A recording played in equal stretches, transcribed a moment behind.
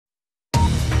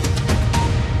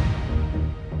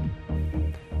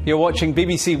You're watching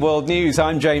BBC World News.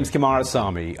 I'm James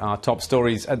Kimarasamy. Our top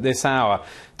stories at this hour.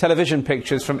 Television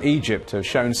pictures from Egypt have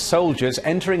shown soldiers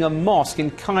entering a mosque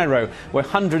in Cairo, where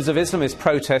hundreds of Islamist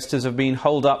protesters have been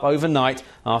holed up overnight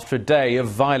after a day of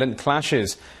violent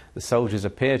clashes. The soldiers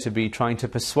appear to be trying to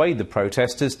persuade the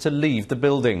protesters to leave the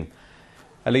building.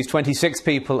 At least 26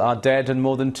 people are dead and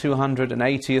more than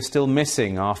 280 are still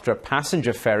missing after a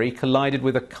passenger ferry collided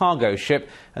with a cargo ship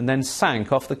and then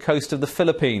sank off the coast of the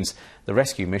Philippines. The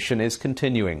rescue mission is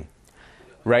continuing.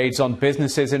 Raids on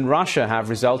businesses in Russia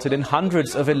have resulted in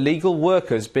hundreds of illegal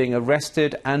workers being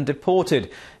arrested and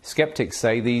deported. Skeptics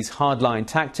say these hardline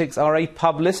tactics are a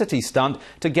publicity stunt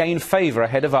to gain favour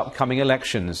ahead of upcoming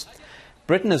elections.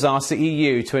 Britain has asked the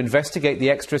EU to investigate the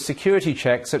extra security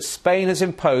checks that Spain has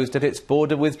imposed at its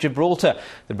border with Gibraltar.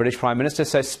 The British Prime Minister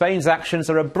says Spain's actions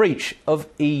are a breach of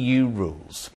EU rules.